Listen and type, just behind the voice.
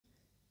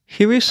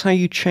Here is how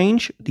you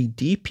change the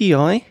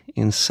DPI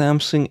in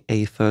Samsung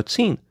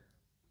A13.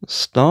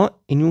 Start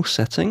in your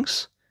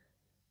settings,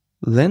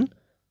 then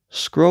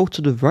scroll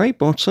to the very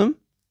bottom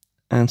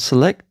and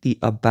select the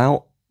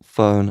About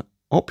Phone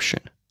option.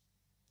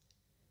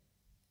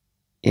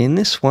 In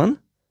this one,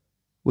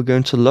 we're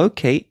going to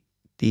locate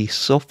the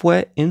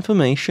software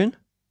information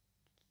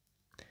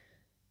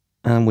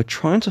and we're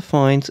trying to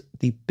find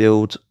the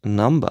build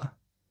number.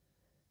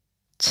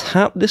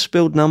 Tap this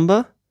build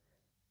number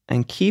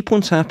and keep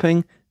on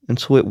tapping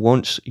until it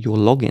wants your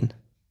login.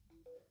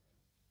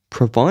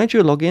 Provide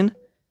your login,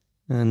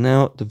 and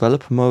now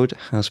developer mode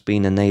has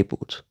been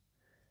enabled.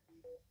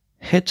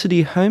 Head to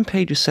the home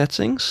page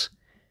settings,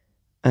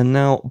 and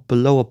now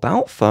below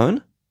About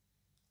Phone,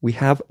 we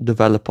have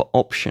developer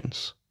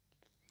options.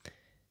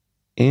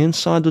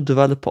 Inside the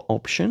developer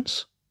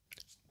options,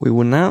 we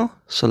will now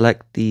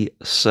select the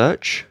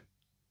search,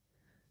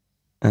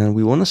 and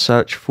we want to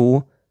search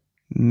for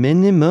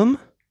minimum,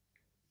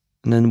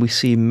 and then we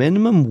see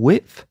minimum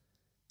width.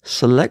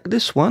 Select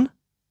this one,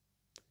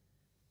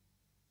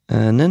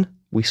 and then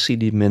we see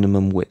the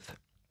minimum width.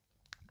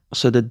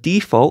 So the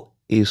default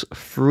is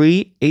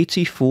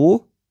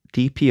 384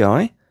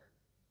 DPI,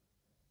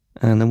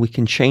 and then we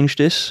can change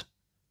this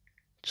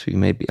to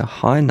maybe a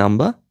high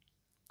number,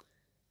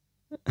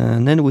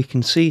 and then we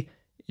can see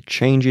it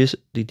changes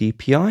the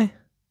DPI.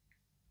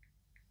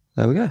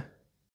 There we go.